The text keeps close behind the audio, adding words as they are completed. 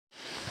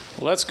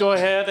Let's go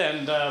ahead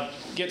and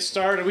get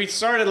started. We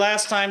started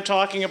last time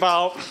talking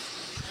about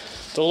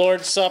the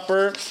Lord's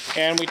Supper,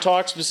 and we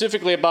talked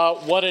specifically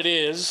about what it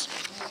is.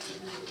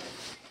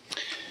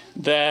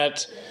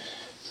 That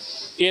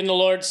in the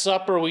Lord's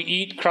Supper we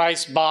eat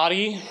Christ's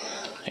body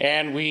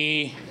and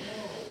we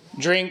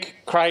drink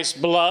Christ's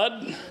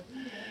blood,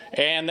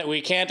 and that we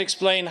can't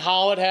explain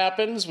how it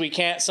happens. We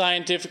can't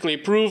scientifically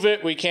prove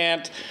it. We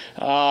can't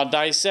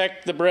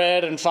dissect the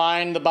bread and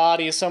find the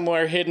body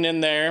somewhere hidden in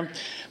there,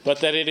 but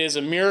that it is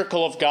a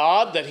miracle of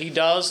God that He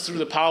does through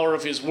the power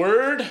of His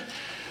Word.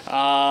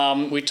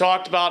 We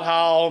talked about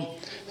how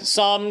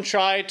some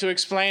tried to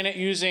explain it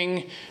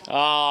using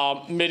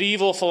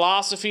medieval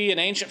philosophy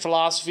and ancient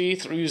philosophy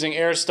through using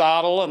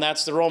Aristotle, and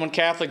that's the Roman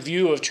Catholic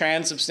view of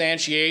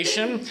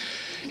transubstantiation.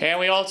 And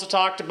we also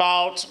talked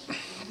about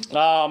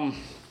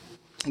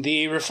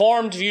the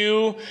Reformed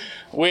view,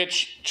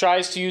 which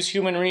tries to use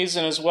human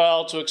reason as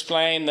well to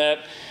explain that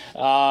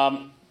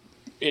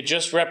it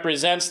just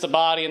represents the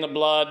body and the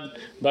blood,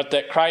 but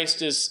that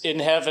Christ is in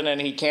heaven and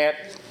he can't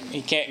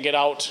get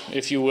out,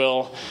 if you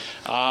will.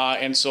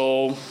 And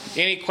so,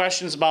 any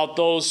questions about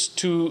those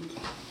two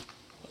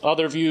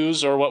other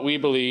views or what we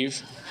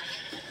believe?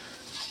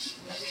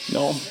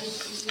 No?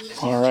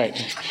 All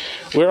right.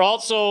 We're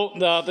also,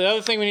 the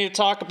other thing we need to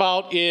talk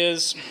about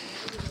is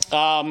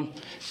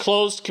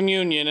closed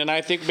communion, and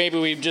I think maybe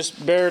we've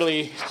just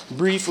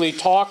briefly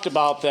talked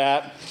about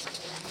that.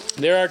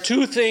 There are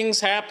two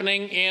things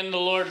happening in the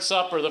Lord's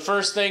Supper. The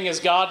first thing is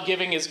God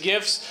giving His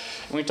gifts,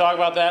 and we talk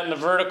about that in the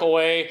vertical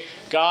way.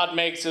 God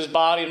makes His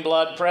body and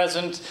blood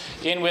present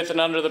in, with, and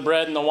under the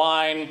bread and the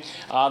wine.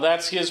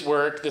 That's His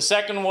work. The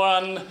second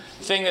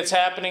thing that's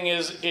happening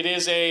is it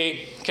is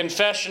a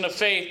confession of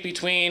faith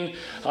between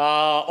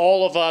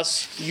all of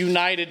us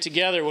united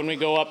together when we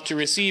go up to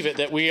receive it,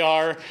 that we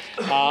are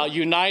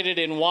united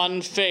in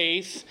one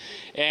faith,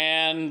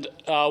 and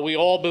we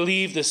all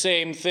believe the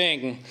same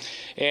thing.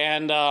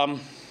 And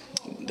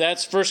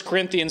that's 1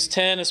 Corinthians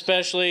 10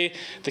 especially.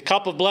 The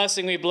cup of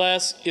blessing we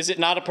bless, is it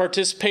not a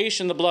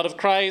participation in the blood of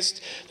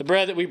Christ? The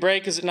bread that we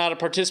break, is it not a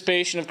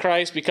participation of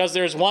Christ? Because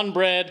there is one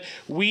bread,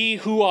 we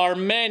who are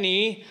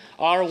many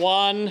are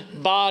one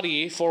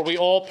body, for we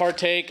all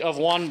partake of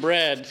one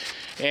bread.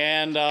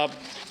 And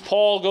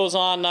Paul goes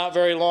on not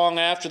very long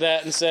after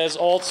that and says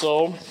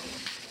also,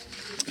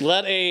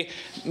 let a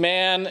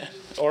man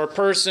or a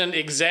person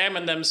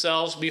examine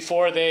themselves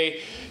before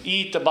they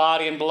eat the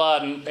body and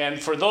blood. And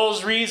for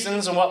those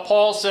reasons, and what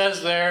Paul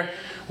says there,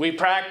 we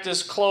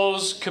practice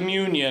closed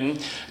communion.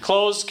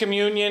 Closed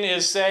communion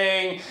is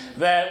saying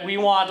that we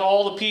want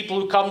all the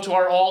people who come to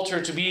our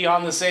altar to be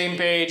on the same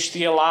page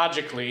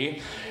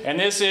theologically. And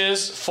this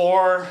is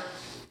for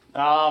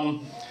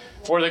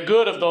the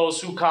good of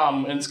those who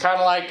come. And it's kind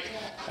of like,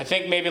 I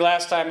think maybe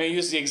last time I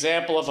used the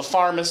example of a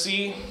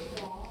pharmacy,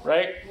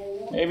 right?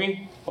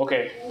 Maybe?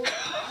 Okay.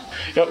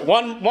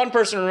 One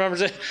person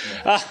remembers it.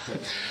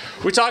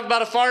 We talked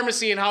about a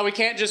pharmacy and how we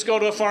can't just go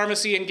to a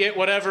pharmacy and get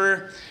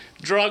whatever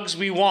drugs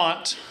we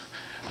want,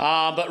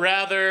 but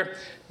rather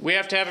we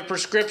have to have a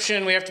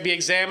prescription, we have to be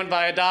examined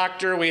by a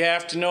doctor, we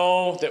have to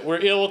know that we're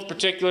ill with a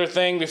particular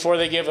thing before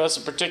they give us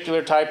a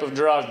particular type of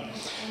drug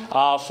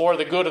for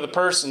the good of the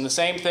person. The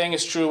same thing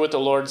is true with the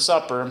Lord's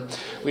Supper.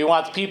 We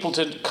want the people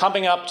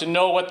coming up to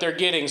know what they're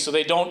getting so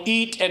they don't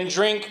eat and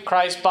drink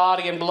Christ's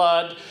body and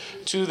blood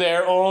to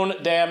their own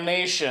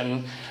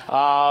damnation,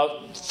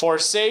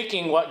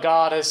 forsaking what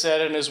God has said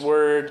in His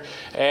Word.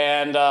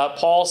 And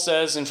Paul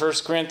says in 1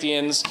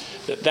 Corinthians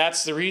that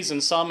that's the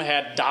reason some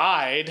had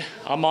died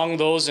among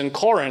those in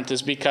Corinth,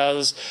 is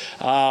because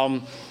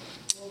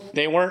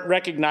they weren't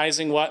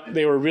recognizing what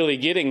they were really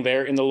getting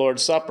there in the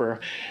Lord's Supper.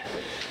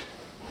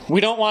 We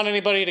don't want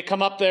anybody to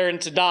come up there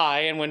and to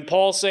die. And when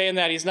Paul's saying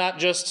that, he's not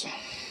just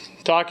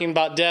talking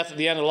about death at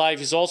the end of life,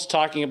 he's also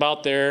talking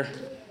about their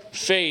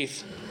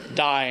faith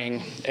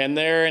dying, and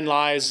therein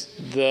lies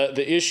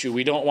the issue.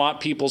 We don't want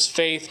people's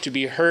faith to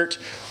be hurt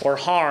or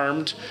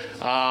harmed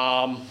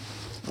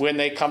when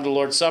they come to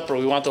Lord's Supper.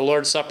 We want the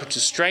Lord's Supper to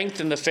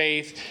strengthen the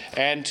faith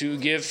and to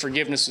give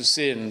forgiveness of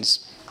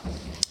sins.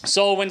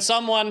 So when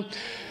someone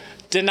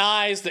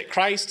denies that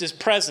Christ is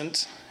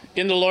present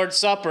in the Lord's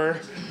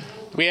Supper,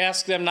 we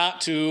ask them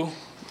not to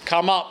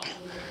come up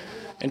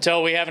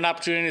until we have an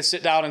opportunity to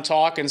sit down and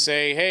talk and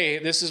say, hey,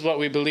 this is what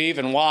we believe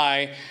and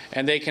why,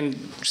 and they can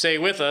say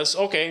with us,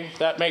 okay,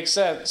 that makes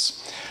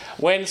sense.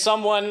 When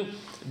someone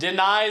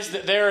denies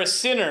that they're a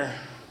sinner,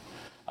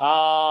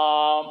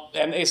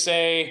 and they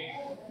say,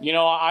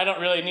 I don't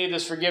really need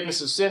this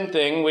forgiveness of sin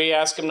thing, we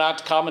ask them not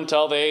to come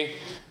until they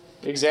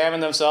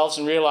examine themselves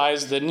and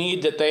realize the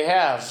need that they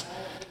have.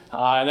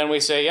 And then we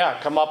say,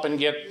 come up and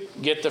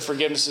get the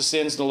forgiveness of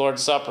sins in the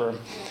Lord's Supper.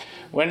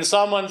 When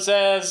someone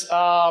says,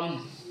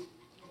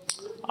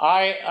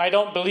 I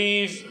don't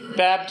believe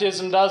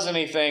baptism does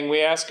anything,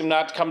 we ask them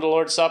not to come to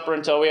Lord's Supper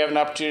until we have an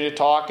opportunity to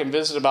talk and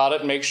visit about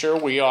it and make sure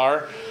we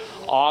are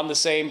on the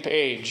same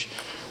page.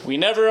 We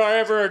never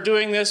are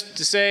doing this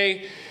to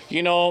say,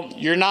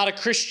 you're not a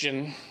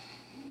Christian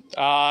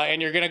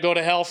and you're going to go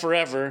to hell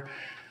forever.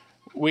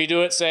 We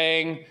do it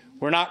saying,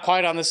 we're not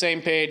quite on the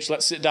same page.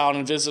 Let's sit down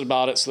and visit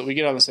about it so that we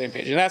get on the same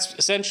page. And that's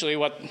essentially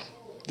what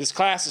this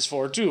class is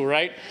for too,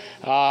 right?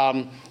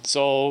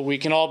 So we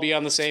can all be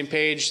on the same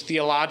page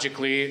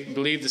theologically,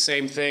 believe the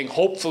same thing,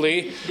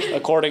 hopefully,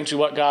 according to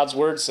what God's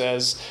Word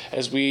says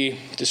as we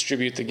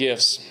distribute the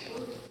gifts.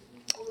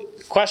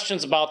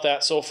 Questions about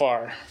that so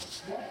far?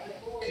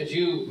 Could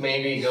you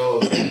maybe go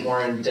a bit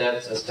more in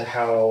depth as to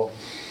how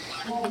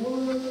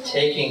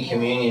taking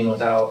communion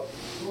without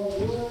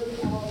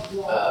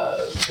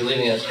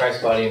believing it's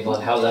Christ's body and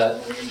blood, how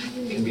that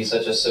can be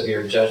such a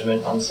severe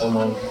judgment on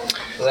someone?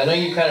 Because I know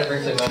you kind of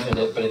briefly mentioned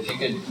it, but if you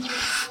could,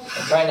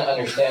 I'm trying to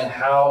understand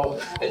how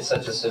it's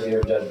such a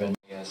severe judgment,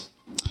 I guess.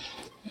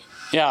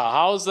 Yeah,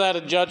 how is that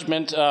a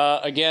judgment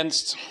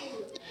against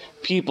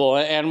people?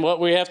 And what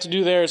we have to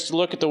do there is to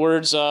look at the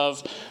words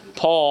of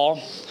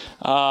Paul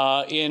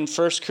in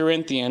 1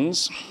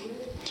 Corinthians.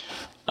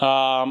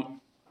 And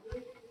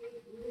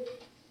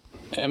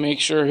make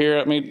sure here,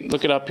 let me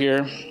look it up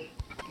here.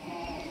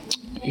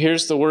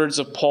 Here's the words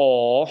of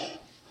Paul.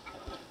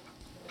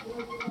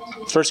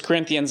 1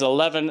 Corinthians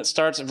 11, it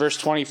starts at verse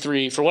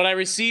 23. For what I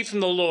received from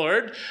the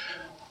Lord,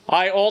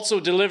 I also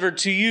delivered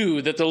to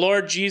you that the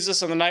Lord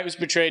Jesus on the night he was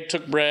betrayed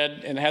took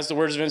bread, and it has the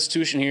words of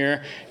institution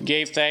here,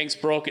 gave thanks,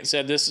 broke it,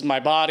 said, this is my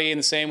body. In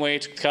the same way he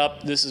took the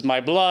cup, this is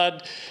my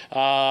blood.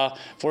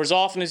 For as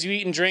often as you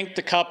eat and drink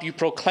the cup, you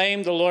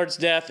proclaim the Lord's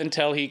death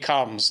until he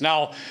comes.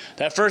 Now,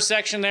 that first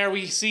section there,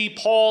 we see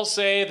Paul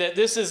say that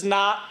this is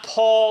not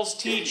Paul's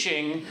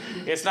teaching.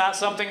 It's not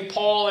something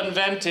Paul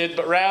invented,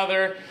 but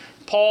rather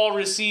Paul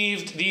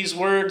received these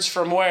words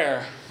from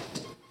where?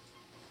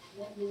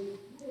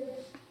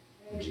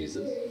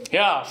 Jesus.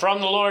 Yeah, from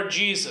the Lord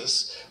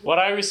Jesus. What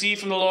I received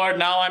from the Lord,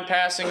 now I'm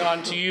passing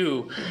on to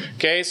you.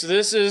 Okay, so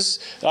this is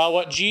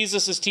what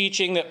Jesus is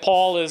teaching that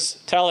Paul is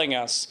telling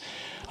us.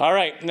 All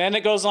right, and then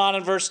it goes on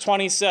in verse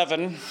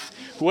 27.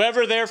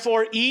 Whoever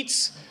therefore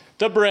eats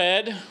the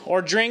bread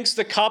or drinks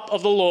the cup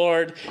of the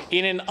Lord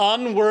in an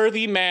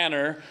unworthy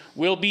manner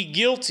will be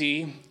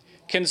guilty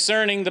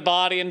concerning the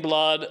body and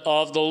blood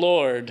of the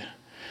Lord.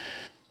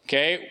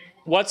 Okay,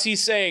 what's he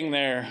saying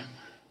there?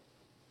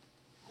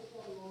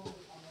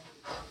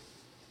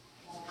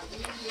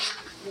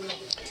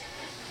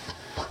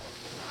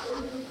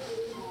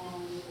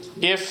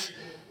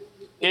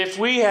 If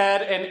we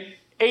had an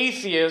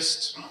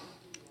atheist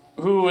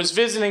who was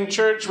visiting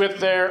church with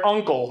their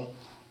uncle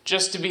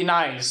just to be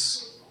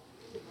nice,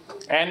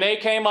 and they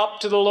came up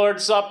to the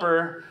Lord's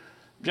Supper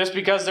just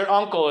because their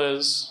uncle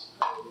is,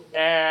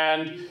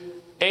 and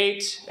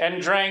ate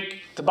and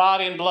drank the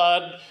body and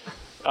blood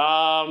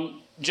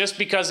just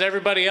because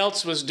everybody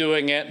else was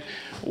doing it,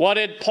 what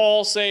did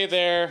Paul say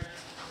there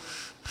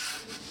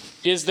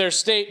is their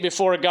state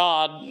before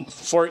God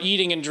for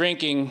eating and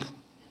drinking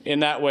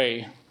in that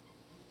way?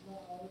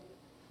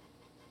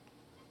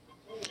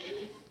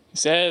 He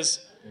says,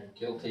 They're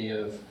guilty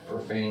of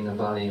profaning the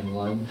body and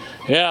blood.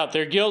 Yeah,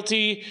 they're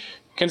guilty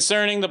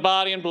concerning the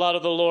body and blood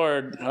of the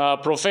Lord,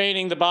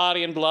 profaning the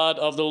body and blood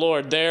of the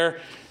Lord. They're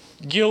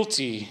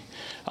guilty.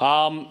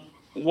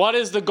 What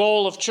is the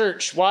goal of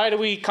church? Why do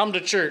we come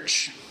to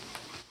church?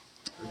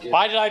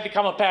 Why did I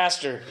become a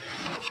pastor?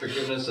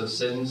 Forgiveness of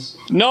sins.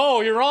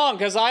 No, you're wrong,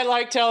 because I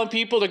like telling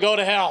people to go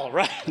to hell,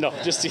 right? No,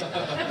 just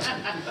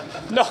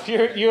no.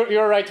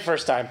 You're right the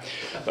first time.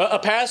 A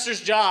pastor's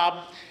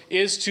job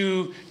is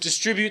to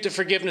distribute the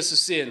forgiveness of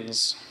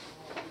sins,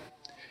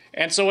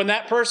 and so when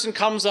that person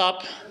comes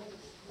up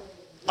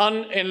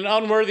in an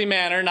unworthy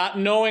manner, not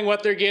knowing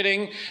what they're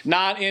getting,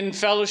 not in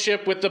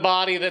fellowship with the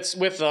body that's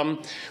with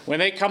them, when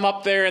they come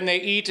up there and they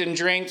eat and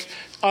drink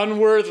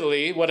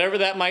unworthily, whatever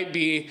that might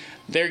be,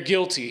 they're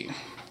guilty.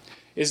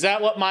 Is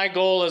that what my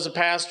goal as a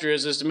pastor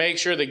is to make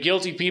sure that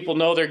guilty people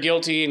know they're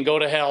guilty and go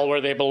to hell where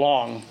they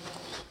belong?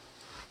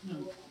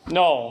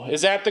 No.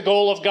 Is that the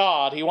goal of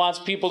God? He wants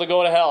people to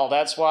go to hell.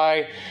 That's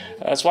why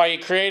he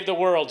created the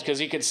world, because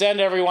he could send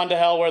everyone to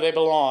hell where they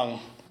belong.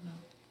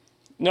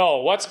 No.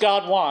 What's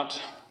God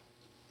want?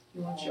 He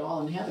wants you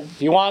all in heaven.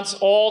 He wants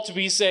all to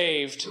be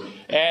saved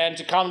and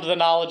to come to the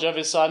knowledge of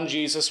his Son,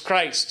 Jesus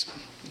Christ.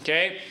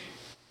 Okay?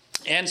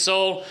 And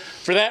so,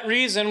 for that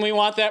reason, we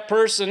want that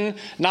person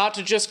not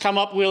to just come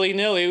up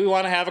willy-nilly. We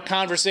want to have a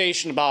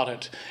conversation about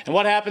it. And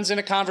what happens in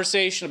a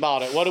conversation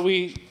about it? What do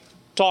we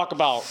talk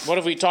about? What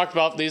have we talked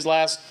about these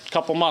last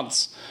couple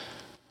months?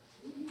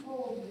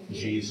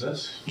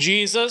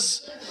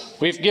 Jesus.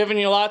 We've given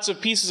you lots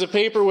of pieces of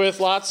paper with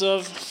lots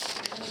of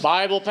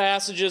Bible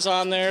passages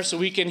on there so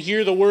we can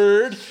hear the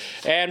Word.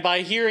 And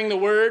by hearing the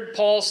Word,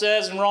 Paul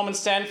says in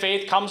Romans 10,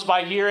 faith comes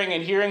by hearing,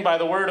 and hearing by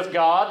the Word of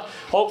God.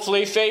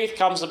 Hopefully faith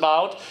comes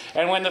about.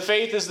 And when the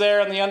faith is there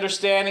and the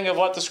understanding of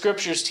what the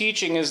Scripture's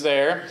teaching is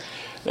there,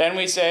 then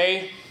we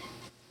say,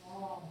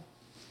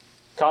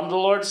 come to the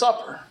Lord's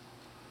Supper.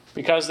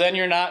 Because then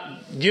you're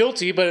not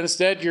guilty, but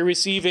instead you're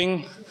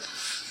receiving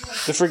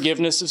the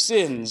forgiveness of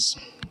sins.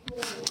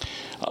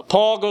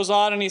 Paul goes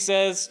on and he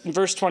says in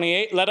verse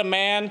 28, let a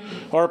man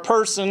or a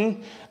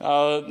person,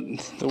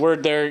 the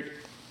word there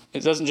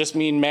It doesn't just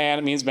mean man,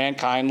 it means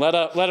mankind. Let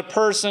a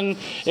person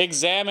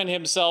examine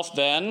himself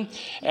then,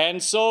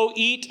 and so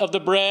eat of the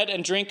bread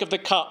and drink of the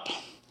cup.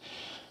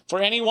 For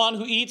anyone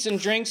who eats and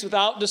drinks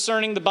without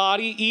discerning the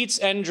body eats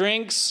and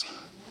drinks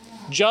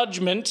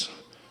judgment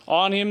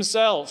on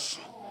himself.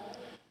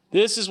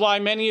 This is why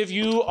many of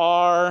you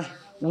are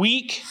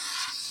weak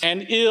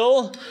and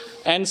ill,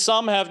 and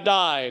some have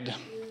died,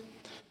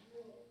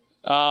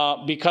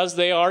 because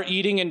they are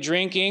eating and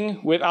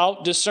drinking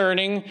without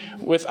discerning,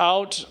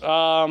 without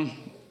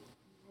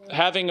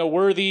having a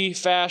worthy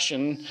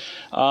fashion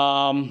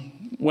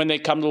when they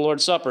come to the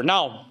Lord's Supper.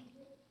 Now,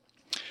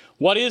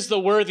 what is the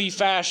worthy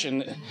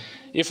fashion?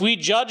 If we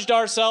judged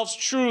ourselves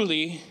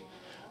truly,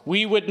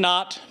 we would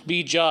not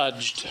be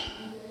judged.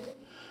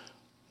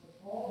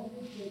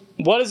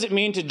 What does it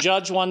mean to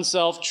judge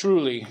oneself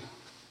truly?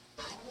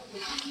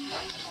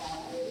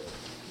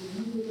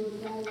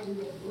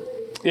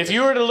 If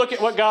you were to look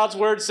at what God's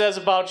Word says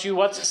about you,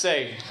 what's it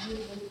say?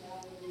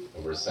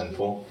 That we're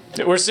sinful.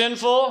 That we're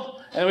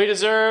sinful and we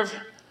deserve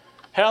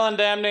hell and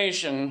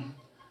damnation.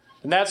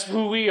 And that's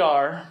who we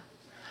are.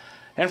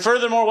 And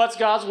furthermore, what's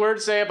God's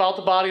Word say about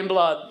the body and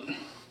blood?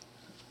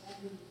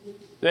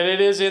 That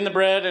it is in the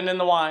bread and in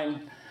the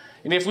wine.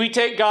 And if we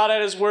take God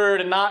at His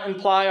Word and not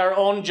imply our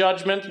own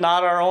judgment,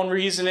 not our own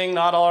reasoning,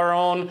 not our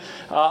own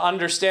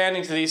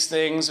understanding to these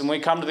things, and we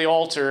come to the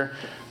altar,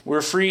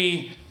 we're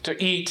free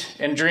to eat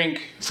and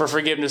drink for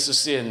forgiveness of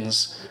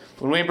sins.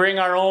 When we bring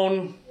our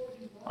own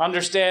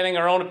understanding,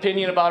 our own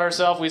opinion about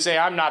ourselves, we say,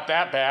 I'm not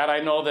that bad. I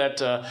know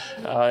that,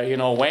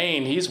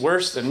 Wayne, he's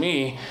worse than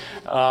me.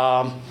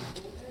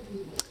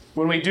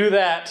 When we do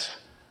that,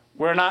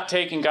 we're not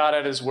taking God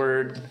at His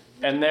Word,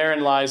 and therein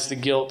lies the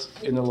guilt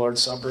in the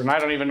Lord's Supper. And I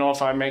don't even know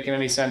if I'm making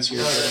any sense here.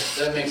 No,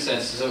 that makes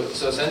sense. So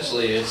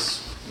essentially,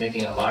 it's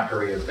making a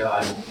mockery of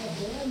God.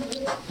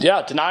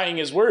 Yeah, denying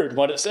His Word,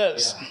 what it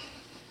says. Yeah.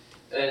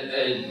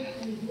 And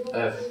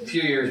a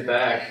few years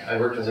back, I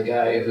worked with a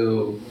guy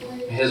who,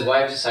 his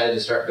wife decided to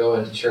start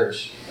going to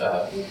church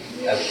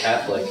as a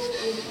Catholic,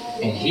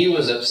 and he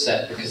was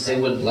upset because they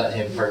wouldn't let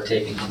him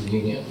partake in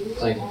communion.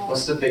 Like,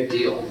 what's the big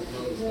deal?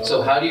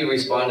 So how do you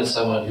respond to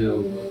someone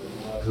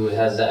who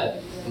has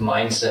that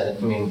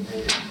mindset? I mean,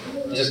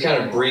 just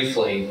kind of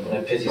briefly, in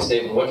a pithy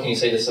statement, what can you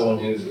say to someone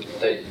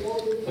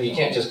well, you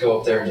can't just go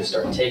up there and just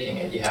start taking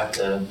it. You have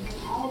to.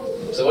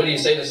 So what do you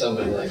say to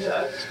somebody like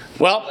that?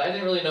 Well, I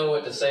didn't really know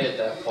what to say at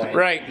that point.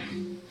 Right.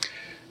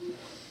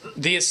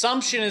 The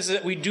assumption is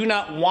that we do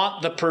not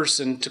want the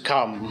person to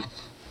come.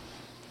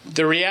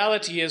 The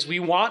reality is we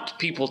want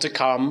people to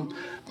come,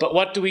 but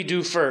what do we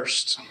do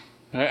first?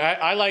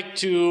 I like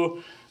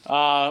to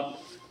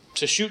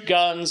shoot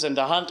guns and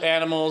to hunt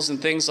animals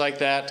and things like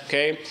that,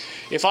 okay?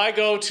 If I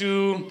go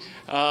to,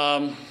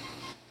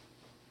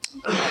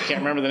 I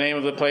can't remember the name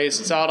of the place.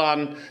 It's out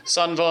on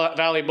Sun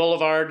Valley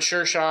Boulevard,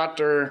 Sure Shot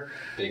or...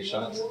 Big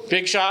Shots.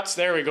 Big Shots,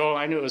 there we go.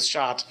 I knew it was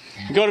Shot.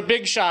 You go to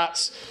Big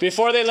Shots.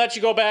 Before they let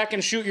you go back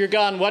and shoot your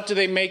gun, what do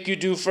they make you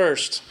do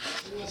first?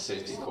 A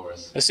safety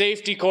course. A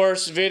safety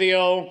course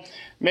video.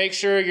 Make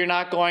sure you're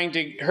not going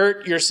to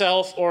hurt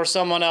yourself or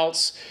someone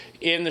else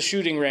in the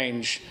shooting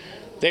range.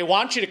 They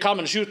want you to come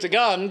and shoot the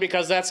gun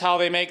because that's how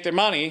they make their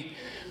money.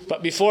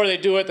 But before they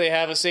do it, they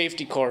have a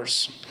safety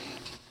course.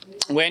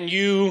 When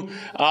you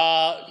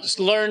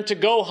learn to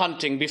go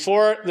hunting,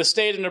 before the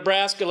state of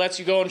Nebraska lets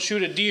you go and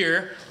shoot a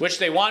deer, which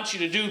they want you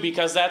to do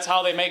because that's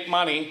how they make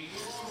money,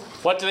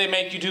 what do they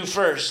make you do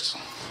first?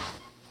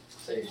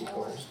 Safety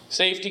course.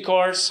 Safety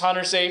course,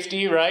 hunter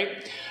safety,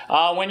 right?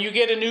 When you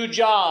get a new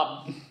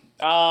job,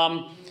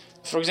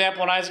 for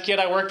example, when I was a kid,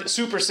 I worked at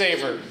Super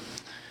Saver.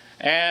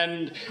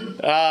 And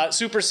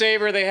Super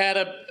Saver, they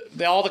had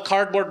all the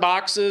cardboard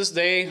boxes,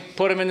 they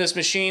put them in this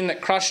machine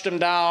that crushed them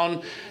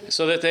down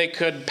so that they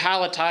could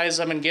palletize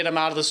them and get them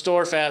out of the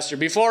store faster.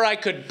 Before I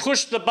could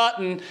push the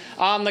button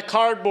on the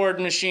cardboard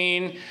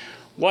machine,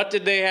 what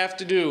did they have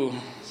to do?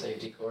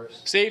 Safety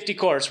course. Safety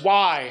course.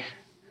 Why?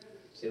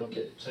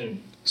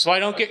 So I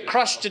don't get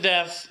crushed to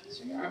death.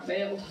 So you're a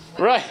failed.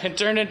 Right, and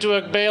turned into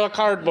a bale of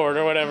cardboard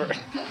or whatever.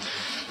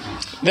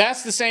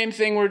 That's the same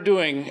thing we're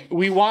doing.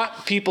 We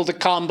want people to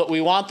come, but we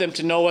want them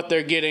to know what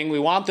they're getting. We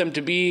want them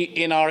to be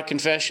in our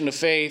confession of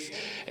faith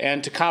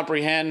and to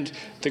comprehend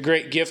the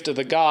great gift of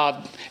the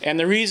God. And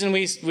the reason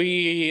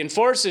we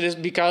enforce it is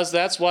because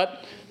that's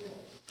what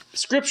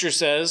Scripture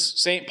says,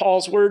 St.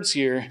 Paul's words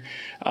here.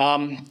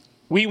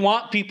 We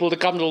want people to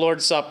come to the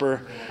Lord's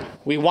Supper.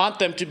 We want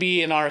them to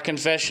be in our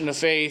confession of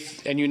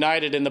faith and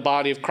united in the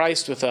body of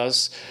Christ with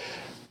us.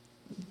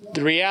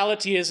 The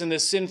reality is, in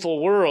this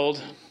sinful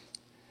world,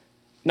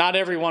 not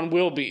everyone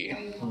will be.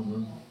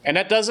 Mm-hmm. And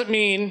that doesn't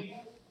mean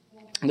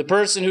the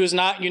person who is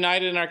not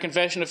united in our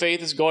confession of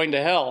faith is going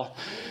to hell.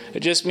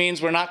 It just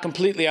means we're not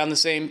completely on the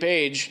same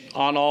page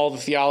on all the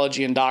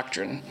theology and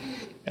doctrine.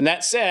 And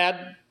that's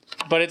sad,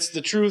 but it's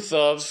the truth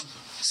of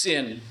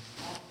sin.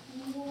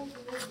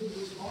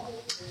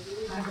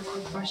 I have a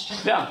quick question.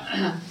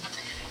 Yeah.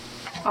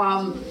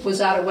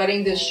 Was at a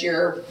wedding this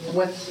year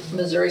with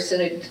Missouri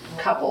Synod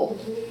couple,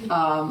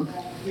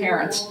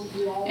 parents,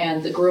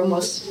 and the groom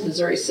was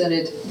Missouri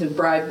Synod, the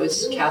bride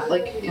was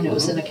Catholic, and it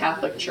was in a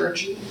Catholic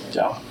church.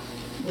 Yeah.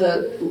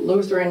 The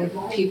Lutheran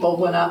people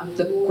went up,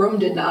 the groom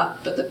did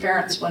not, but the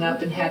parents went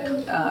up and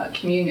had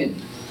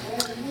communion.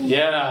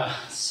 Yeah.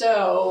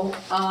 So,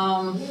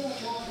 how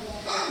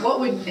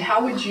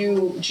would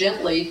you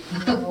gently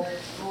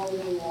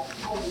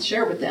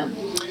share with them?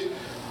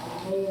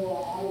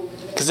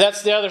 Because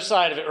that's the other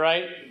side of it,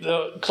 right?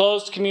 The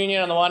closed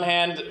communion on the one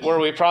hand, where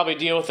we probably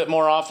deal with it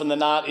more often than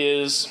not,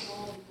 is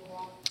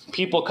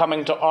people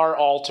coming to our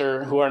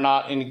altar who are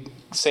not in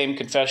the same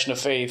confession of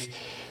faith.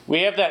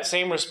 We have that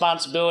same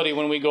responsibility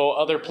when we go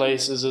other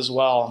places as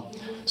well.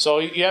 So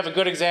you have a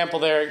good example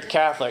there,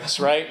 Catholics,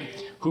 right?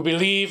 Who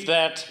believe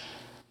that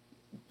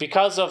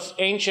because of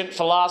ancient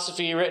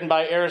philosophy written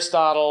by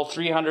Aristotle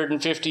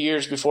 350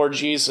 years before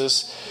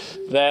Jesus,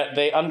 that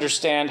they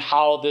understand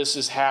how this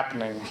is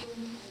happening.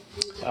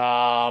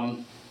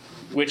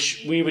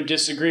 Which we would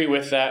disagree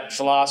with that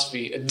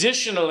philosophy.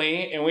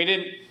 Additionally, and we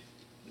didn't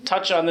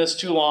touch on this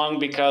too long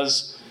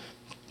because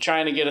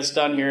trying to get us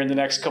done here in the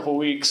next couple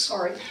weeks.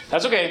 Sorry.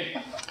 That's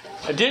okay.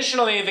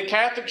 Additionally, the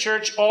Catholic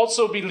Church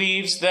also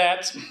believes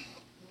that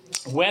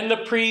when the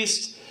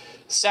priest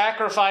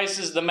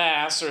sacrifices the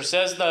Mass or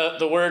says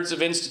the words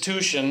of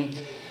institution,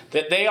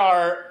 that they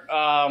are,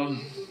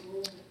 I'm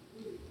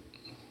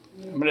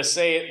going to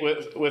say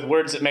it with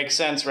words that make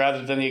sense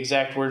rather than the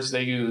exact words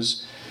they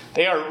use.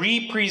 They are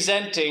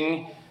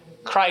representing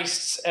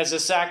Christ as a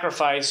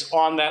sacrifice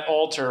on that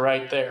altar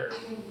right there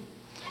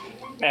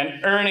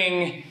and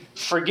earning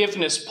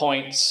forgiveness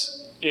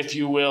points, if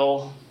you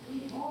will,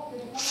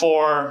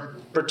 for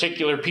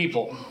particular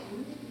people,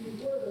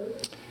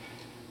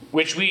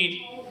 which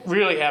we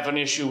really have an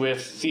issue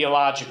with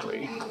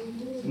theologically.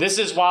 This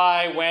is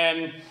why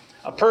when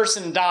a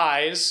person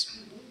dies,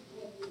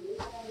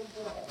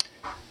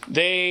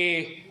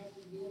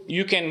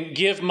 you can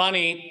give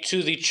money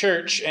to the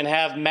church and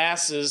have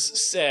masses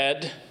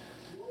said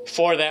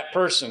for that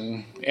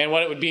person. And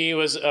what it would be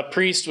was a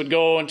priest would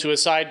go into a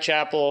side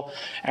chapel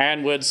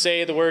and would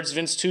say the words of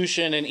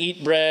institution and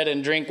eat bread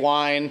and drink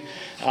wine,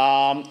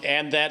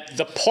 and that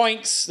the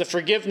points, the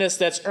forgiveness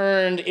that's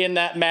earned in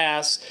that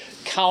mass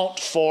count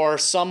for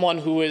someone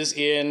who is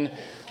in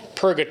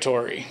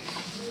purgatory.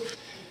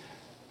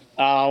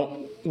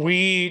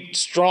 We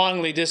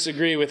strongly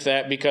disagree with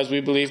that because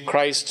we believe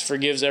Christ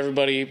forgives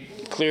everybody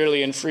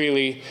clearly and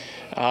freely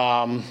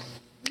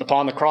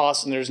upon the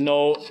cross, and there's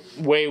no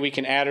way we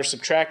can add or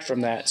subtract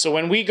from that. So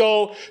when we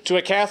go to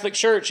a Catholic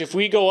church, if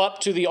we go up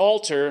to the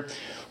altar,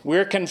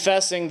 we're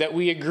confessing that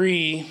we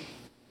agree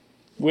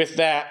with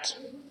that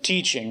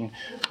teaching,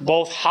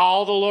 both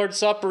how the Lord's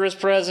Supper is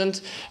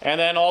present and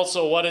then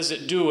also what is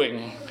it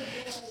doing.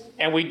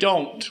 And we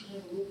don't.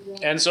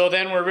 And so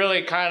then we're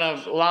really kind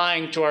of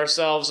lying to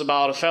ourselves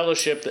about a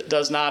fellowship that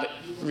does not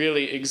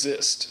really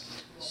exist.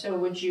 So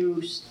would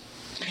you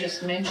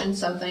just mention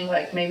something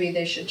like maybe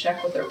they should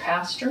check with their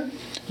pastor?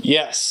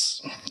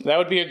 Yes, that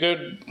would be a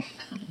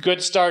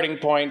good starting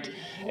point.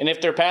 And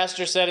if their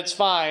pastor said it's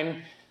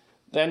fine,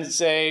 then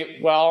say,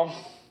 well,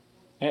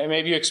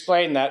 maybe you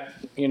explain that,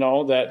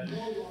 that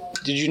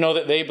did you know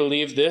that they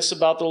believe this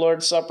about the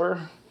Lord's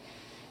Supper?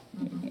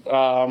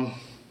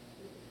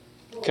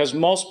 Because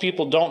most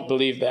people don't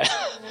believe that.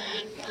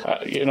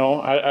 I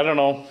don't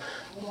know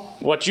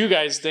what you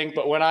guys think,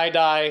 but when I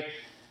die,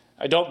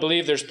 I don't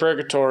believe there's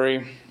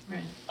purgatory.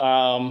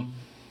 Right.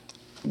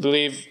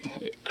 Believe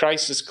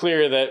Christ is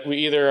clear that we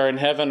either are in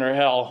heaven or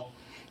hell,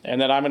 and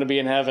that I'm going to be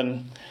in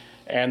heaven,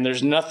 and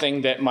there's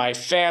nothing that my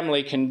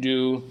family can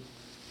do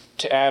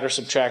to add or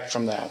subtract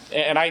from that.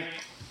 And I'm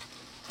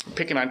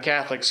picking on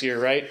Catholics here,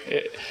 right?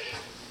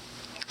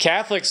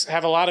 Catholics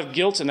have a lot of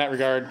guilt in that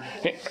regard.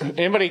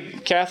 Anybody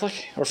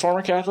Catholic or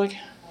former Catholic?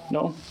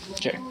 No?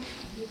 Okay.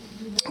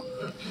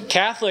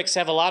 Catholics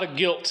have a lot of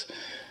guilt.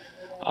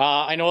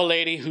 I know a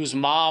lady whose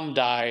mom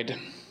died,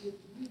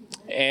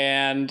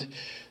 and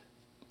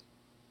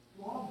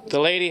the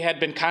lady had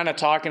been kind of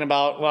talking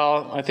about,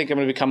 well, I think I'm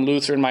going to become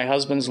Lutheran. My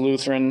husband's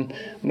Lutheran.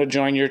 I'm going to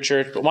join your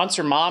church. But once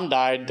her mom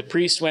died, the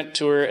priest went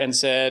to her and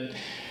said,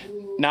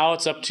 now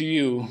it's up to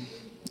you.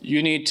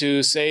 You need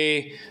to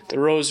say the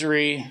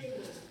rosary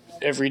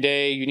every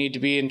day. You need to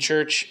be in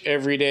church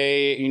every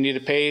day. You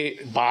need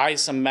to buy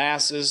some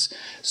masses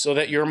so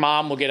that your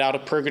mom will get out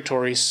of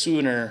purgatory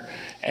sooner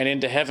and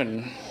into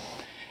heaven.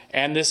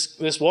 And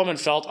this woman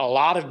felt a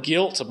lot of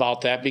guilt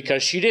about that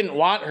because she didn't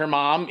want her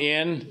mom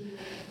in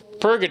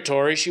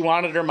purgatory. She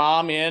wanted her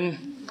mom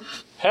in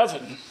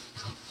heaven.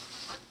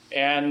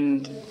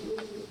 And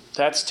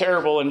that's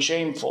terrible and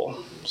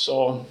shameful.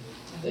 So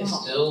They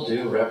still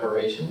do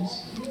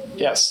reparations?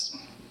 yes.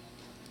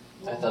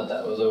 I thought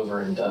that was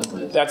over and done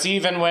with. That's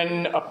even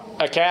when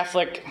a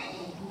Catholic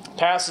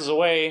passes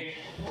away,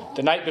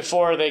 the night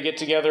before they get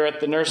together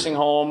at the nursing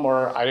home,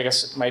 or I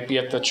guess it might be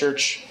at the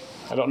church.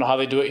 I don't know how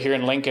they do it here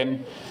in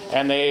Lincoln.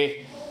 And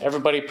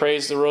everybody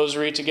prays the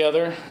rosary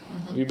together.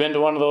 Have you been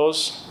to one of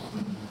those?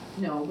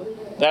 No,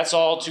 but That's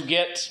all to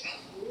get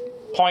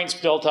points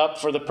built up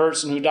for the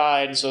person who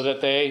died so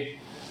that they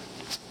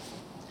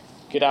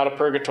get out of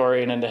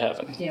purgatory and into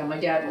heaven. yeah, my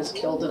dad was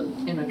killed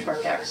in a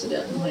truck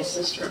accident, and my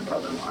sister and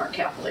brother-in-law are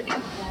Catholic,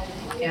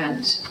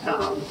 and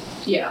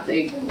yeah,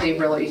 they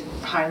really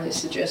highly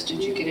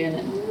suggested you get in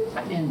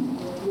and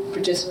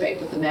participate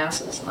with the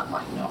masses, and I'm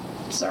like, no,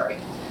 sorry.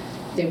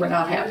 They were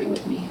not happy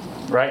with me,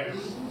 Right?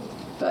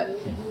 but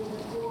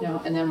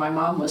and then my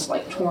mom was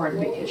like torn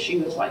because she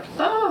was like,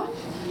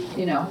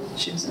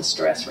 she was in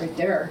stress right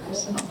there.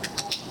 So,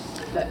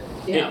 but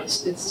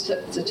it's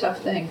a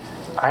tough thing.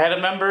 I had a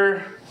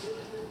member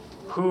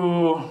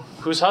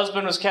whose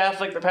husband was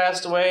Catholic that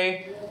passed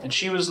away, and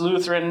she was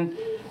Lutheran,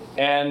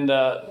 and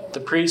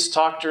the priest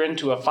talked her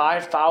into a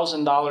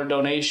 $5,000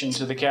 donation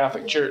to the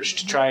Catholic Church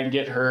to try and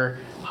get her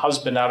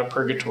husband out of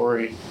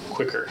purgatory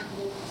quicker.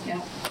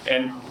 Yeah.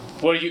 And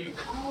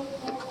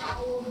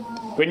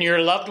when your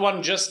loved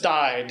one just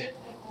died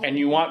and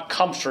you want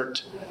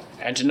comfort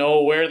and to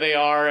know where they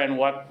are and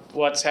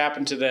what's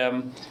happened to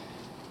them,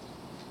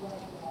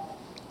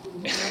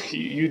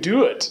 you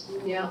do it.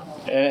 Yeah.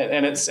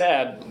 And it's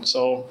sad.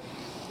 So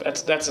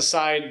that's a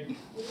side.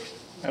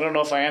 I don't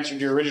know if I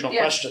answered your original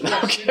question.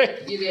 Yes,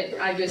 Okay. you did.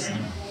 I'm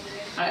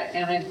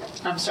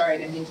sorry I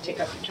didn't mean to take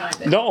up your time.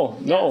 But No,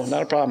 yes.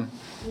 not a problem.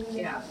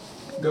 Yeah.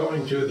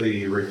 Going to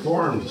the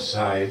Reformed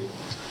side,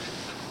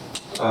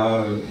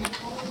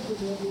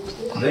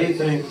 they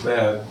think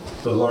that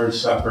the Lord's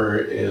Supper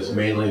is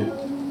mainly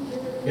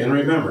in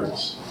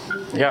remembrance.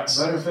 Yes.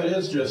 But if it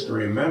is just a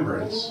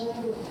remembrance,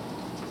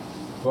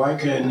 why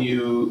can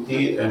you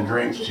eat and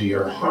drink to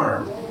your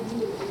harm?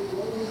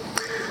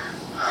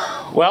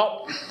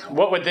 Well,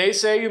 what would they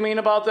say you mean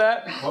about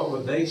that? What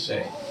would they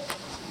say?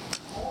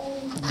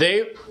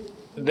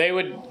 They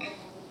would,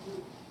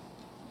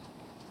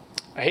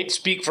 I hate to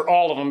speak for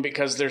all of them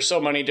because there's so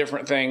many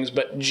different things,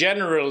 but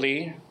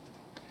generally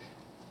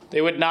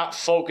they would not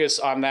focus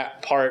on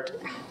that part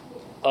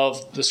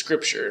of the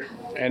scripture,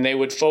 and they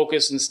would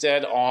focus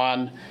instead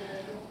on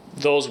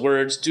those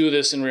words, do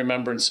this in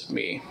remembrance of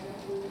me.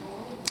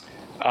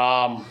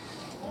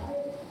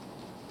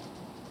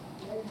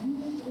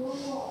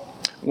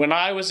 When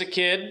I was a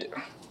kid,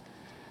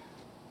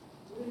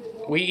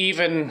 we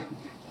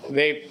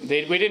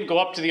didn't go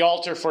up to the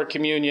altar for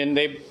communion.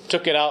 They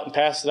took it out and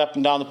passed it up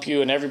and down the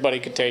pew, and everybody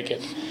could take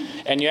it.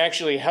 And you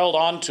actually held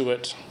on to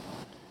it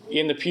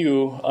in the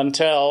pew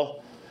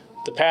until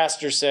the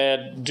pastor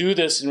said, do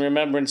this in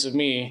remembrance of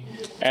me,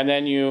 and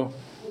then you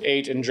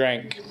ate and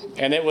drank.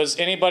 And it was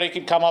anybody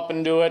could come up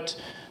and do it,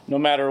 no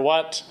matter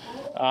what,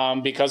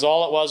 because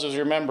all it was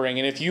remembering.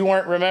 And if you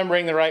weren't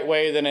remembering the right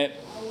way, then it,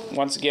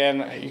 once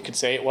again, you could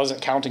say it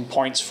wasn't counting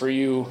points for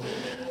you.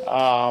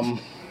 And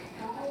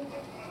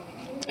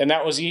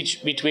that was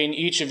between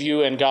each of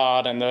you and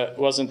God, and that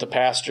wasn't the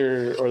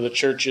pastor or the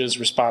church's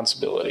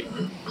responsibility.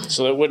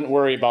 So they wouldn't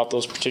worry about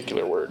those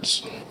particular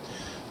words.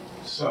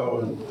 So,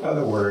 in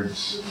other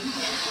words,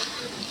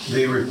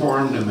 the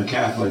Reformed and the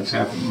Catholics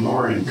have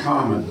more in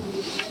common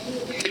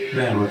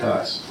than with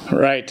us.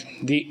 Right.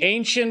 The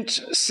ancient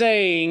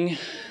saying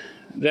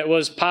that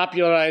was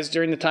popularized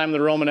during the time of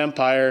the Roman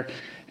Empire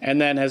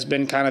and then has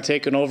been kind of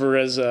taken over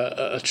as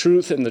a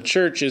truth in the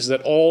church is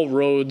that all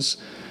roads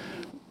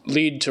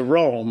lead to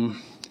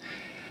Rome.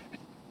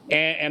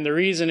 And the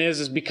reason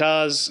is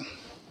because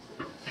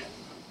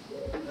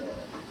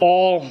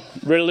all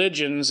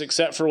religions,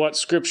 except for what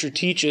Scripture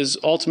teaches,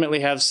 ultimately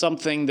have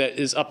something that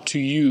is up to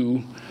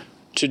you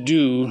to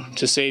do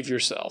to save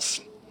yourself.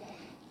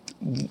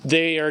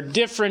 They are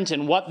different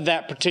in what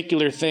that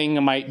particular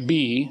thing might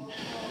be.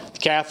 The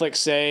Catholics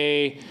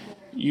say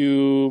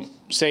you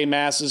say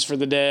masses for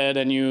the dead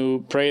and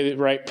you pray the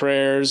right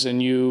prayers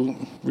and you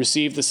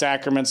receive the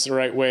sacraments the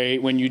right way.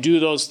 When you do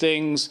those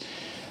things,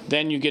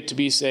 then you get to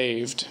be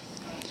saved.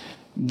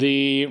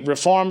 The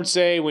Reformed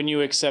say when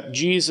you accept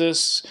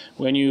Jesus,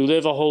 when you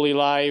live a holy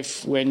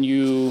life, when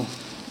you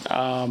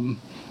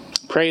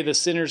pray the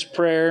sinner's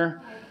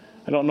prayer,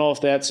 I don't know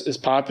if that's as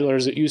popular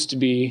as it used to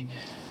be.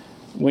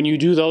 When you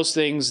do those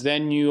things,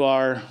 then you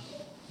are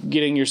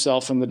getting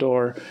yourself in the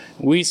door.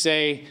 We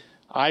say,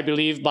 I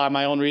believe by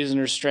my own reason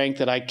or strength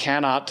that I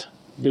cannot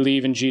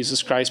believe in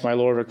Jesus Christ my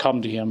Lord or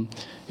come to him.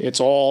 It's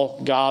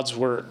all God's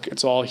work.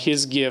 It's all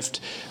his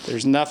gift.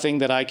 There's nothing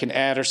that I can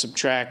add or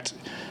subtract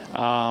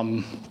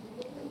from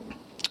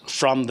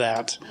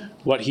that,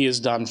 what he has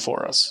done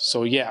for us.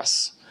 So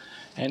yes.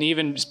 And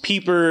even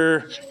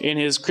Pieper in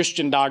his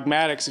Christian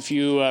Dogmatics, if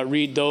you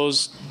read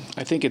those,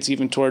 I think it's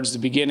even towards the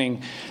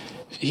beginning,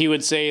 he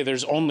would say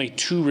there's only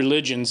two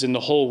religions in the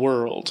whole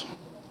world.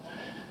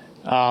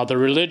 The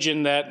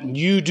religion that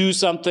you do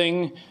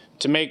something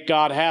to make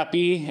God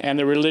happy, and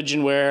the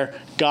religion where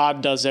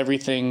God does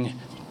everything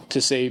to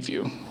save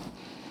you.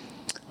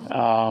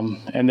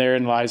 And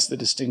therein lies the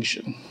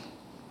distinction.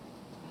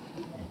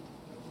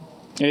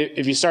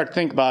 If you start to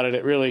think about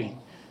it,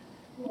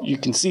 you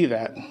can see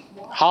that.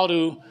 How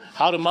do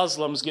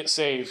Muslims get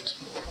saved?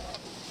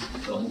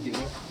 Killing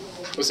people.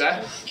 What's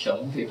that?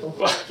 Killing people.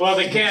 Well,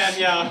 they can,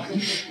 yeah.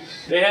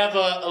 They have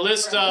a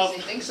list I of,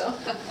 think so.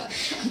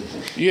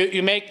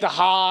 you make the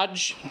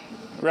Hajj,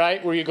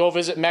 right, where you go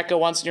visit Mecca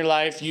once in your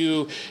life.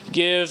 You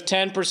give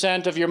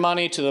 10% of your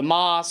money to the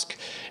mosque.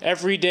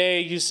 Every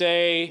day you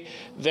say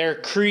their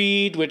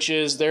creed, which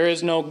is there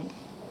is no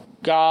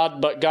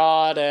God but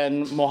God,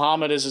 and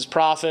Muhammad is his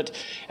prophet.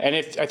 And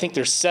I think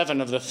there's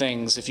 7 of the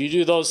things. If you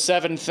do those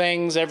 7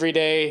 things every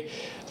day,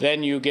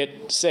 then you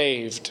get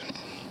saved.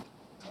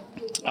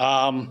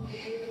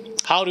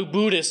 How do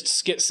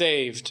Buddhists get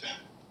saved?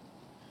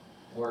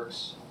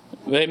 Works.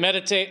 They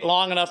meditate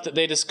long enough that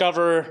they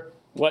discover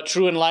what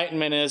true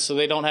enlightenment is, so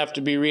they don't have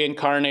to be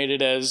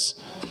reincarnated as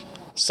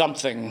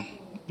something.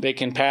 They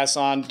can pass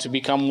on to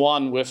become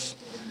one with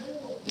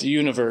the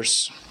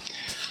universe.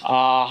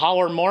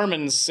 How are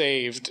Mormons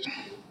saved?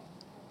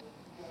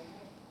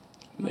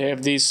 They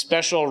have these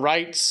special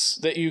rites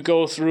that you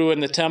go through in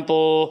the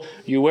temple.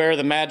 You wear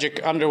the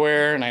magic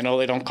underwear, and I know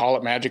they don't call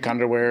it magic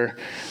underwear,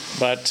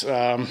 but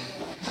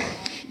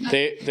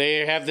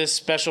they have this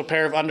special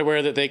pair of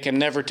underwear that they can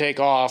never take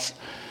off.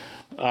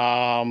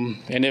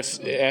 And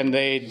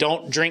they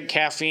don't drink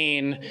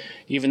caffeine,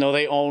 even though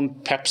they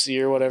own Pepsi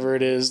or whatever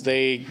it is.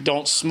 They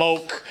don't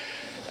smoke.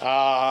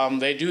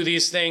 They do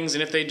these things,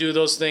 and if they do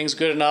those things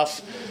good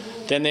enough,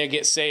 then they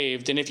get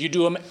saved. And if you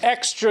do them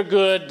extra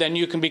good, then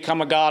you can become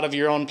a god of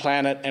your own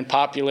planet and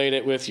populate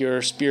it with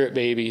your spirit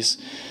babies.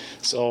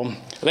 So,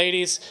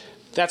 ladies,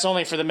 that's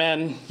only for the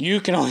men.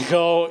 You can only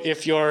go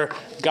if your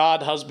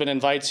god husband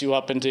invites you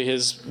up into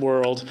his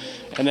world,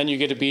 and then you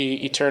get to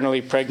be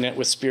eternally pregnant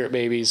with spirit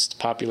babies to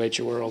populate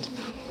your world.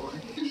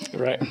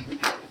 Right?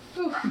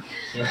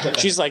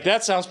 She's like,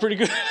 that sounds pretty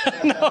good.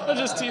 No, I'm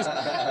just teasing.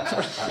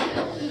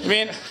 I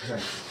mean,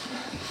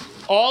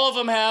 all of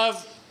them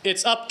have,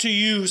 it's up to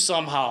you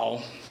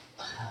somehow.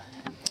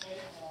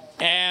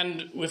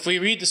 And if we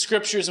read the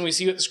scriptures and we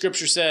see what the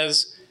scripture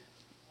says,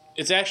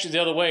 it's actually the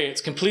other way.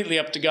 It's completely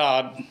up to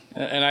God.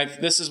 And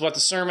this is what the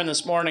sermon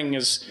this morning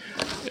is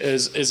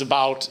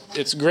about.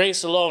 It's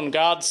grace alone.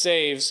 God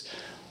saves.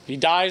 He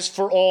dies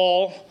for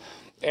all,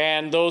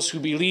 and those who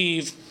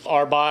believe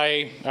are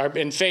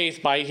in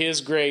faith by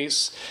His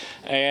grace.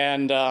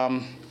 And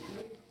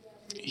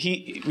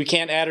we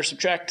can't add or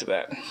subtract to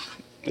that.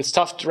 It's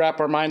tough to wrap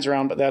our minds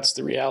around, but that's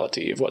the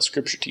reality of what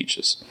Scripture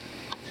teaches.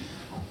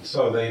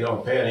 So they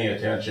don't pay any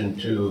attention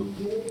to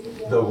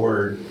the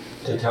word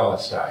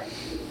tetelestai.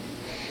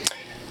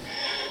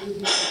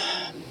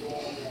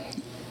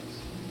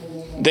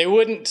 They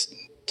wouldn't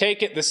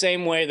take it the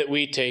same way that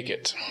we take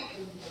it.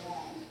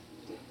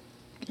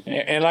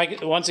 And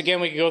once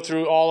again, we could go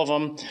through all of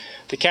them.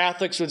 The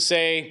Catholics would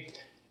say,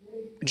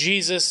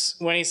 Jesus,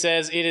 when he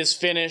says, it is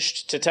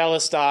finished,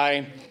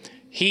 tetelestai,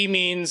 he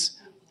means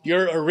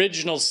your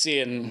original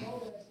sin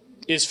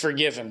is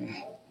forgiven.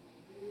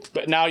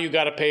 But now you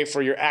got to pay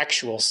for your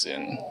actual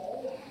sin.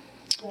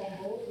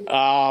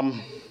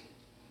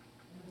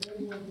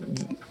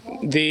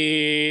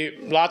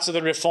 Lots of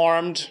the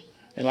Reformed,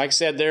 and like I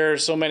said, there are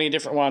so many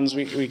different ones.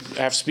 We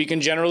have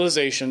speaking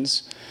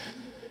generalizations.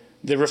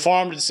 The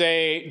Reformed would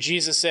say,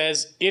 Jesus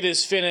says, it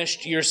is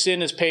finished, your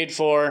sin is paid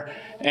for,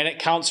 and it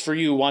counts for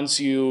you once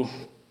you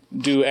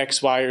do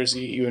X, Y, or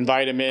Z. You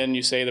invite him in,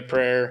 you say the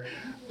prayer,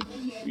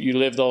 you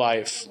live the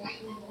life.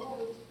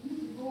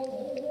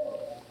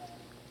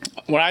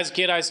 When I was a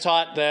kid, I was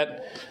taught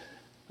that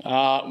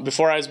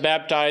before I was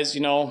baptized,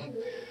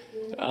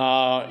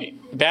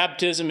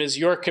 baptism is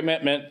your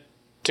commitment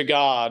to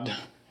God.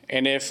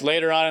 And if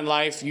later on in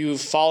life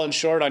you've fallen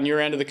short on your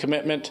end of the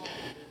commitment,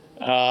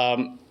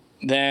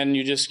 then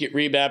you just get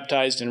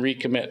rebaptized and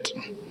recommit.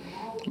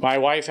 My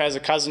wife has a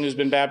cousin who's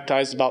been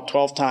baptized about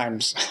 12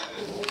 times.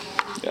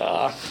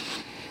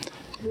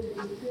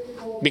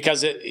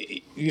 Because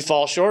you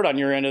fall short on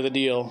your end of the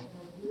deal.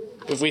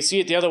 If we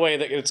see it the other way,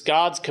 that it's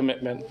God's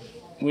commitment,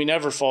 we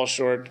never fall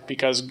short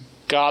because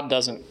God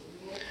doesn't.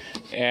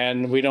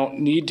 And we don't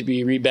need to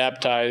be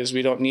rebaptized.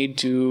 We don't need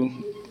to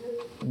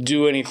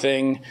do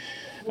anything.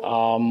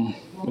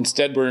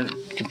 Instead, we're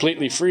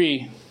completely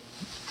free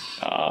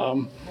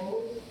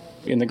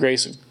in the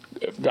grace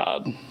of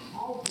God.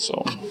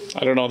 So,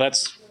 I don't know.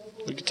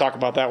 We could talk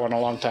about that one a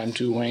long time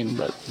too, Wayne.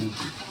 But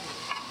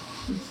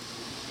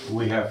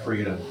We have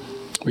freedom,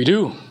 we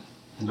do.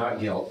 not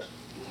guilt.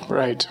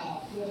 Right.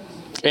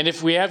 And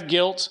if we have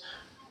guilt,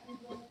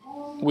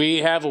 we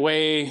have a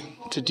way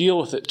to deal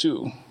with it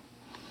too,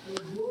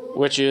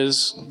 which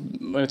is,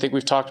 I think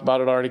we've talked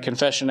about it already,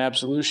 confession,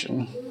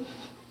 absolution.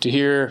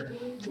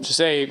 To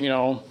say,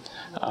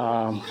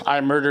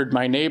 I murdered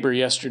my neighbor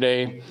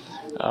yesterday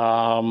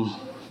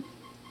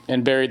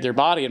and buried their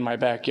body in my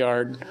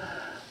backyard,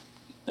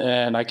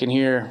 and I can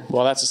hear,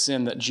 well, that's a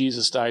sin that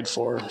Jesus died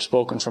for,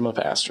 spoken from a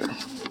pastor.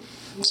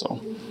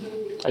 So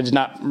I did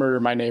not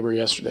murder my neighbor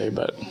yesterday,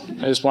 but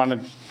I just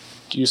wanted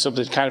to use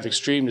something kind of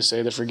extreme to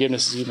say that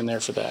forgiveness is even there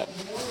for that.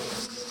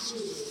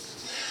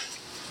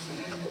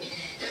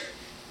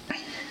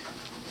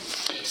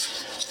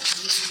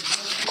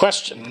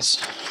 Questions?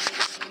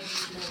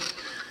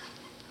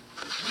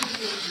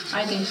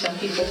 I think some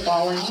people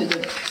fall into the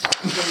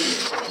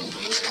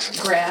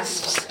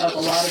grasps of a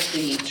lot of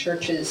the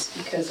churches,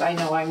 because I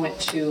know I went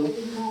to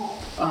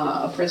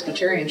a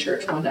Presbyterian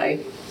church one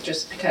day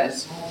just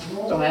because.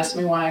 Don't ask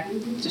me why,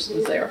 just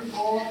was there.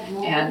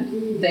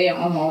 And they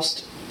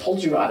almost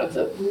pulled you out of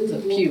the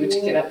pew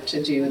to get up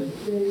to do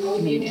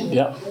communion.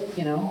 Yeah.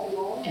 You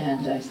know?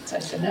 And I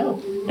said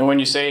no. And when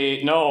you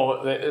say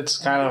no, it's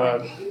kind of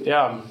a,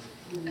 yeah.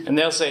 And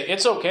they'll say,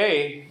 it's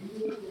okay,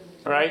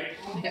 right?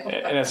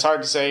 And it's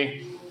hard to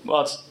say,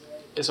 well,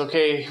 it's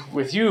okay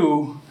with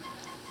you.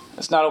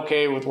 It's not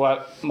okay with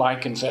what my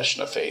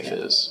confession of faith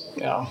is.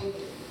 Yeah.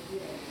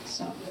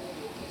 So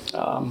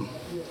Um,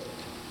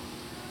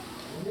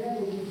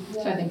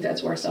 I think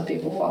that's where some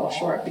people fall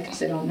short because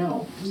they don't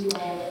know.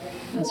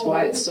 That's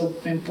why it's so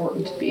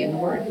important to be in the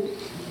Word.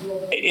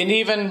 and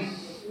even,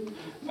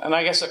 and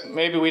I guess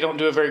maybe we don't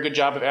do a very good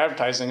job of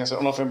advertising this. I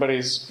don't know if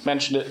anybody's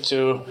mentioned it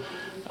to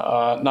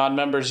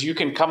non-members. You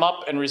can come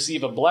up and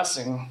receive a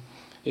blessing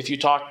if you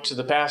talk to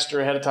the pastor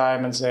ahead of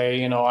time and say,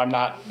 you know, I'm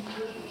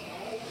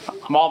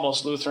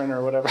almost Lutheran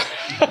or whatever.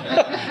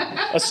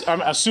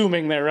 I'm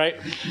assuming there, right?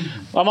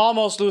 I'm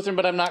almost Lutheran,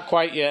 but I'm not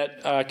quite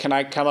yet. Can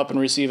I come up and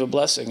receive a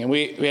blessing? And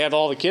we have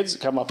all the kids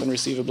come up and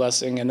receive a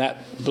blessing. And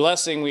that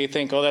blessing, we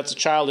think, oh, that's a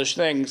childish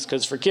thing.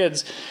 Because for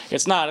kids,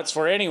 it's not. It's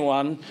for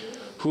anyone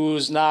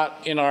who's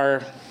not in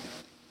our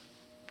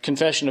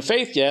confession of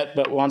faith yet,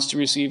 but wants to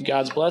receive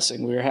God's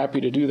blessing. We are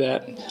happy to do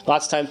that.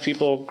 Lots of times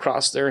people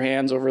cross their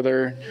hands over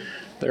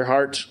their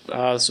heart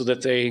so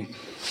that they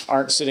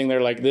aren't sitting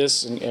there like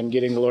this and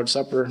getting the Lord's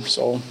Supper.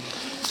 So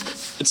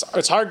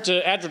it's hard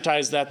to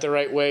advertise that the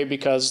right way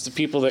because the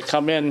people that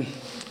come in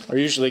are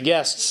usually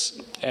guests,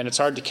 and it's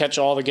hard to catch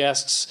all the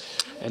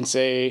guests and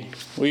say,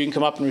 well, you can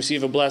come up and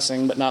receive a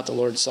blessing, but not the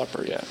Lord's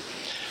Supper yet.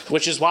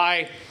 Which is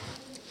why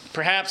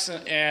perhaps,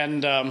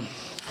 and I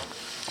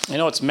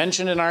know it's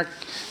mentioned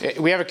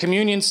we have a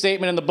communion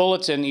statement in the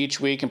bulletin each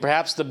week, and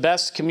perhaps the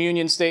best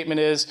communion statement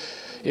is,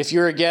 if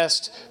you're a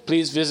guest,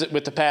 please visit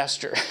with the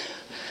pastor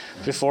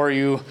before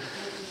you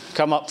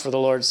come up for the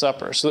Lord's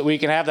Supper, so that we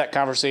can have that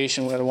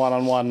conversation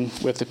one-on-one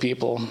with the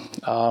people.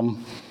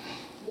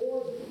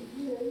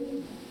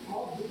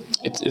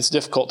 It's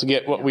difficult to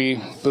get what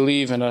we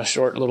believe in a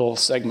short little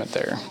segment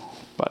there,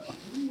 but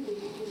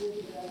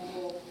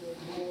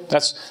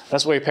that's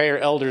why we pay our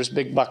elders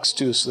big bucks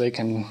too, so they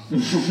can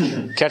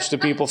catch the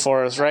people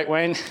for us, right,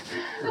 Wayne?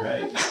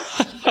 Right.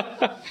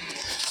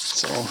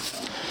 So,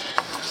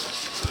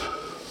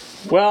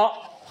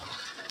 well,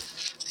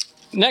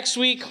 next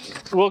week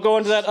we'll go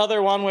into that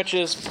other one, which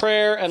is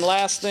prayer and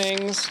last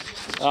things.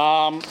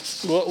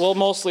 We'll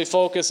mostly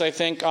focus, I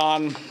think,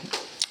 on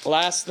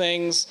last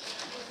things,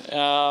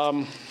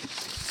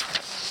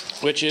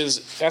 which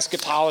is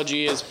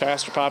eschatology, as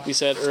Pastor Poppy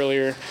said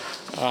earlier,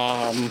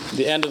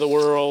 the end of the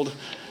world,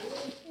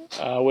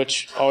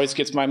 which always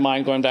gets my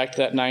mind going back to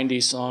that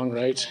 90s song,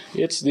 right?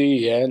 It's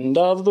the end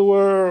of the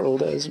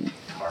world. I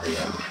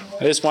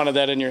just wanted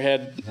that in your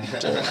head.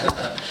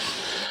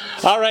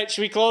 All right,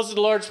 should we close with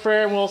the Lord's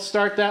Prayer, and we'll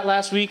start that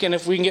last week, and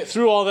if we can get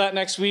through all that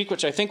next week,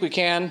 which I think we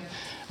can,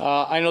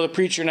 I know the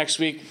preacher next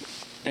week,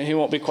 and he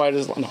won't be quite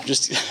as long. No,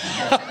 just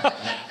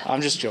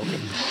I'm just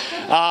joking.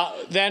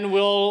 Then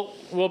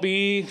we'll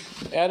be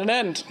at an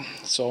end.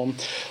 So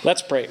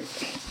let's pray.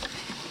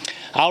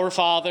 Our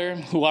Father,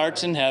 who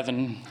art in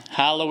heaven,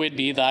 hallowed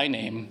be thy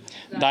name.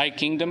 Thy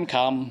kingdom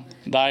come,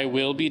 thy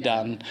will be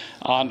done,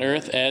 on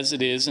earth as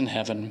it is in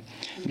heaven.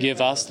 Give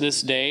us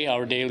this day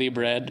our daily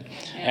bread,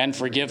 and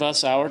forgive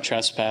us our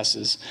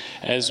trespasses,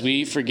 as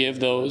we forgive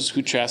those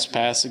who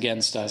trespass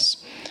against us.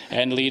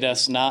 And lead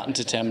us not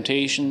into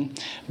temptation,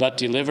 but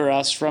deliver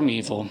us from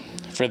evil.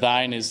 For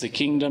thine is the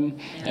kingdom,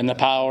 and the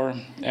power,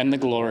 and the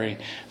glory,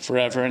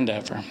 forever and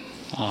ever.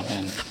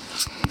 Amen.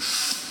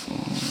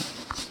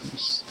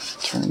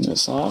 Turn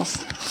this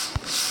off.